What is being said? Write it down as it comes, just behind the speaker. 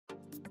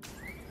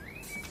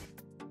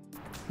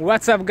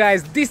What's up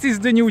guys, this is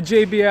the new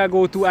JBL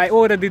Go 2. I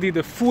already did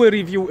a full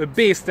review, a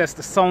bass test,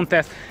 a sound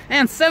test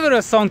and several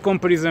sound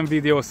comparison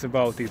videos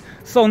about it.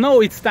 So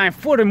now it's time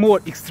for a more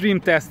extreme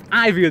test.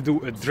 I will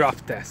do a drop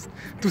test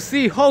to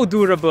see how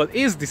durable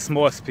is this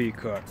small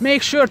speaker.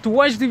 Make sure to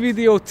watch the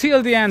video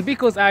till the end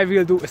because I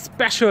will do a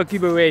special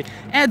giveaway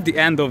at the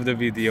end of the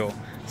video.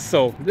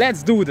 So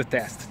let's do the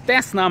test.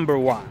 Test number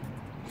 1.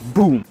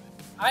 Boom!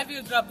 I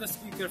will drop the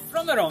speaker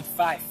from around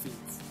 5 feet.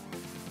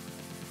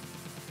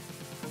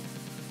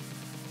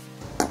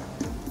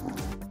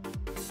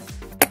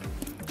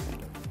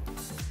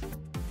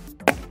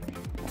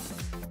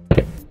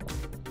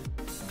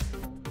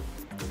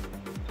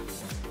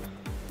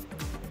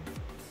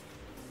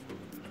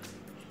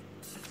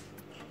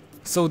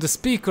 So the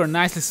speaker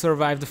nicely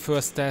survived the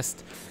first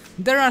test.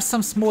 There are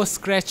some small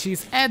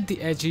scratches at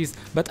the edges,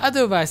 but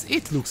otherwise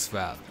it looks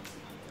well.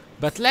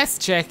 But let's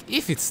check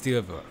if it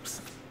still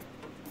works.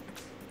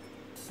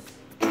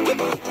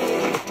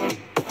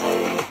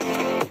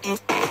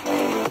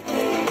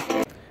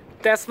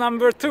 Test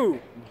number 2.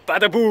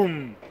 Bada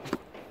boom!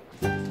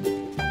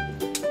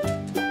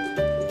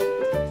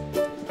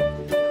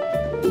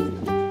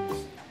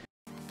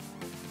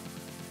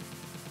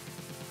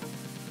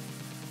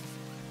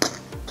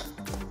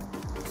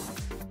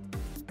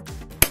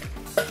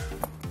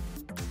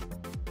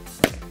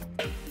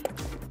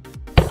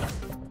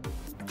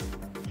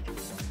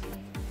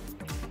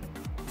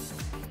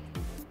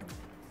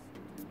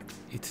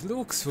 It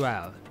looks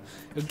well.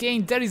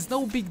 Again, there is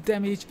no big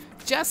damage,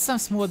 just some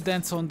small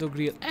dents on the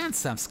grill and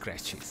some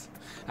scratches.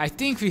 I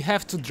think we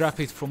have to drop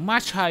it from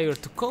much higher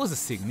to cause a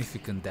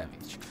significant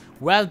damage.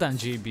 Well done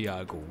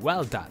JBL Go,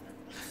 well done.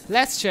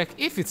 Let's check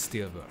if it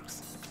still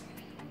works.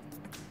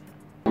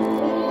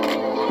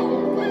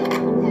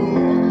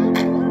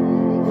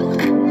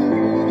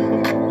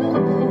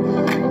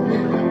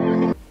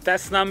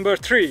 Test number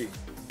 3.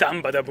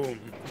 Dum bada boom.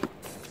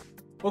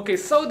 Okay,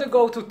 so the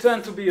Go 2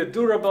 turned to be a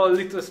durable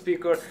little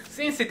speaker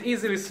since it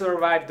easily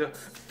survived the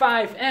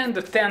 5 and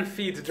the 10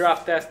 feet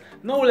drop test.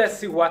 Now let's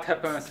see what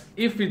happens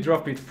if we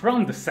drop it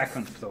from the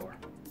second floor.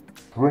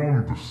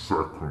 From the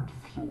second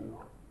floor.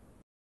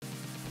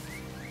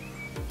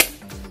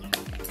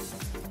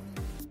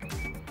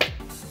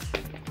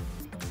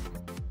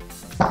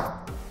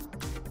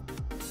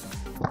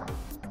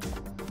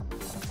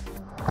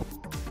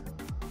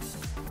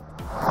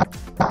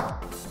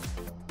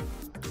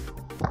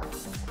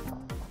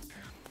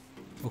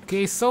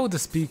 Okay, so the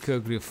speaker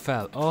grill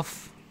fell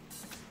off,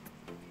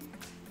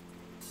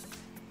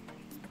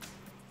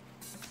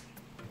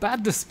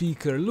 but the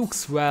speaker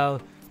looks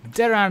well,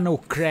 there are no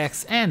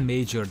cracks and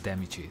major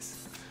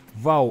damages.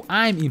 Wow,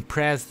 I'm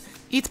impressed,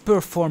 it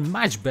performed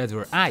much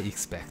better I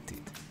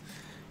expected.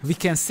 We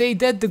can say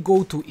that the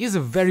Go 2 is a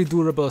very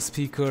durable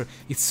speaker,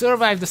 it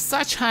survived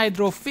such high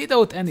drop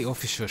without any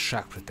official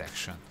shock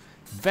protection.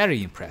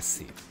 Very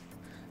impressive.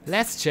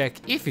 Let's check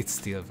if it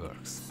still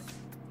works.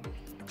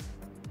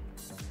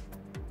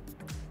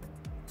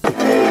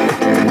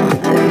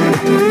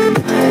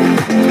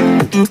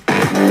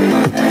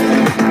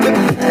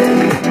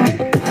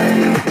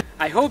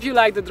 I hope you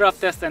liked the drop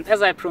test, and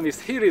as I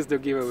promised, here is the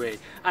giveaway.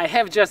 I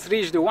have just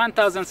reached the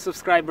 1000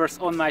 subscribers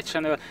on my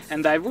channel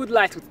and I would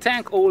like to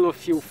thank all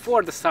of you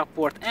for the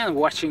support and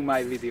watching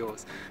my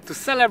videos. To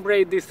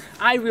celebrate this,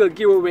 I will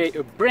give away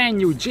a brand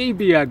new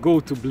JBL Go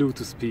 2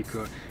 Bluetooth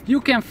speaker.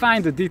 You can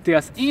find the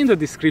details in the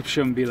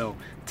description below.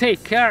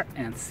 Take care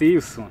and see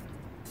you soon.